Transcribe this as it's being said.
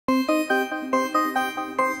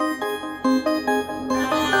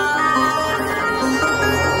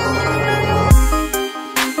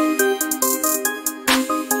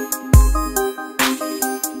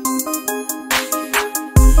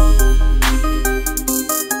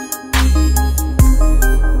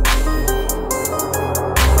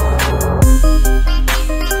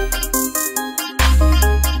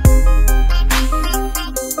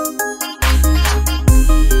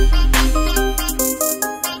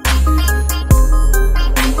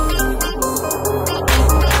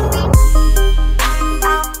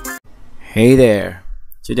Hey there!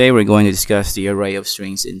 Today we're going to discuss the array of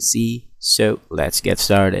strings in C, so let's get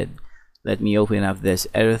started. Let me open up this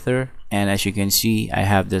editor, and as you can see, I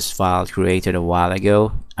have this file created a while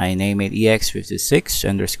ago. I name it ex56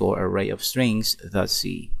 underscore array of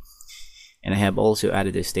strings.c, and I have also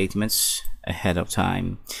added the statements ahead of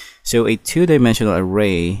time. So a two-dimensional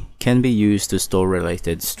array can be used to store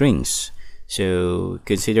related strings. So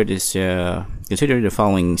consider the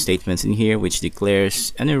following statements in here, which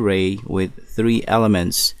declares an array with three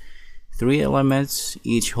elements,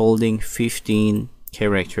 each holding 15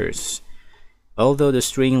 characters. Although the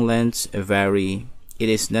string lengths vary, it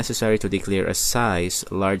is necessary to declare a size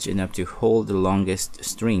large enough to hold the longest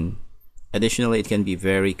string. Additionally, it can be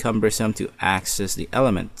very cumbersome to access the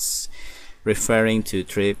elements, referring to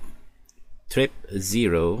trip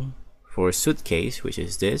 0 for suitcase, which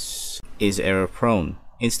is this, is error prone.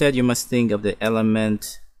 Instead, you must think of the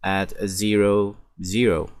element at 0,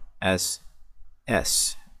 0 as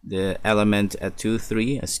S, the element at 2,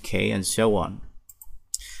 3 as K, and so on.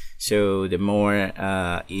 So the more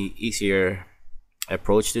easier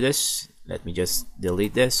approach to this, let me just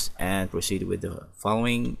delete this and proceed with the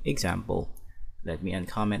following example. Let me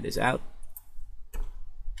uncomment this out,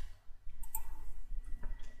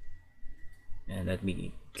 and let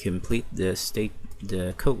me complete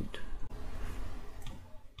the code.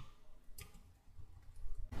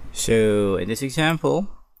 So in this example,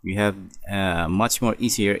 we have a much more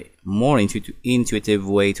intuitive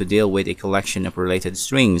way to deal with a collection of related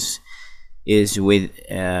strings is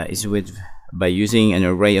by using an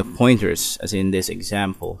array of pointers, as in this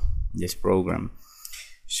example, this program.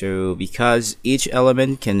 So because each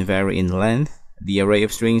element can vary in length, the array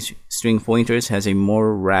of string pointers has a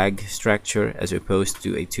more RAG structure as opposed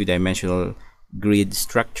to a two-dimensional grid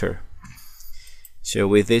structure. So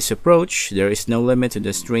with this approach, there is no limit to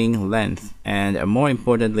the string length, and more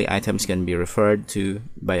importantly, items can be referred to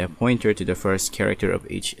by a pointer to the first character of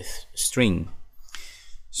each string.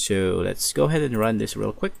 So let's go ahead and run this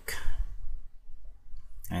real quick.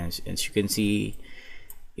 As you can see,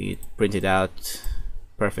 it printed out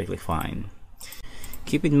perfectly fine.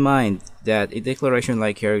 Keep in mind that a declaration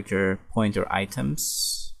like character pointer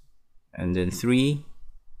items and then 3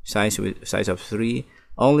 size of 3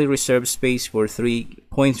 only reserves space for 3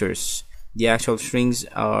 pointers. The actual strings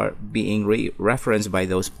are being referenced by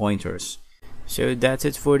those pointers. So that's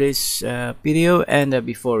it for this video, and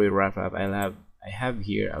before we wrap up, I have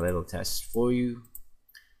here a little test for you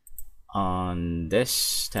on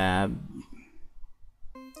this tab.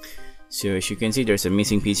 So as you can see, there's a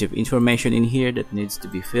missing piece of information in here that needs to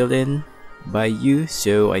be filled in by you.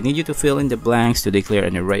 So I need you to fill in the blanks to declare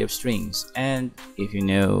an array of strings, and if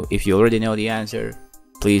you already know the answer,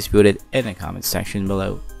 please put it in the comment section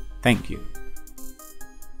below. Thank you.